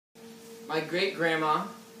My great-grandma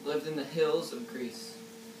lived in the hills of Greece.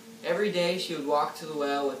 Every day she would walk to the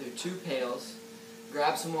well with her 2 pails,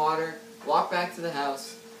 grab some water, walk back to the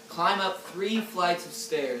house, climb up 3 flights of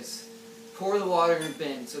stairs, pour the water in a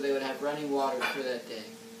bin so they would have running water for that day.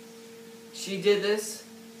 She did this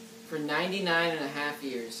for 99.5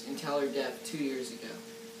 years until her death 2 years ago.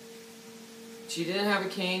 She didn't have a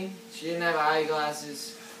cane, she didn't have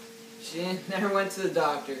eyeglasses, she never went to the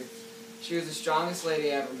doctor. She was the strongest lady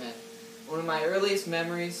I ever met. One of my earliest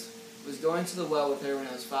memories was going to the well with her when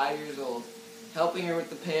I was 5 years old, helping her with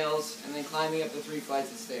the pails, and then climbing up the 3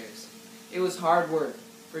 flights of stairs. It was hard work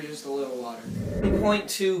for just a little water.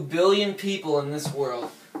 1.2 billion people in this world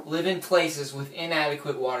live in places with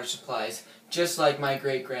inadequate water supplies, just like my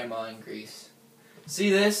great-grandma in Greece. See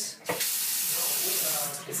this?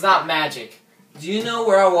 It's not magic. Do you know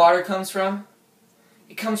where our water comes from?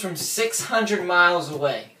 It comes from 600 miles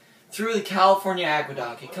away, through the California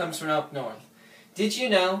aqueduct. It comes from up north. Did you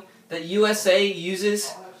know that USA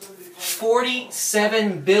uses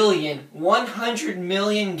 47 billion, 100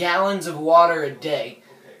 million gallons of water a day,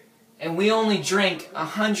 and we only drink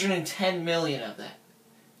 110 million of that?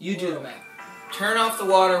 You do the math. Turn off the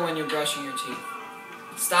water when you're brushing your teeth.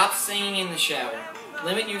 Stop singing in the shower.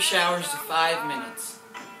 Limit your showers to 5 minutes.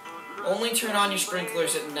 Only turn on your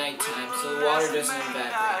sprinklers at nighttime so the water doesn't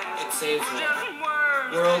evaporate. It saves water.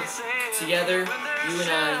 World, together, you and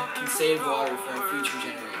I can save water for our future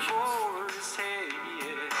generations.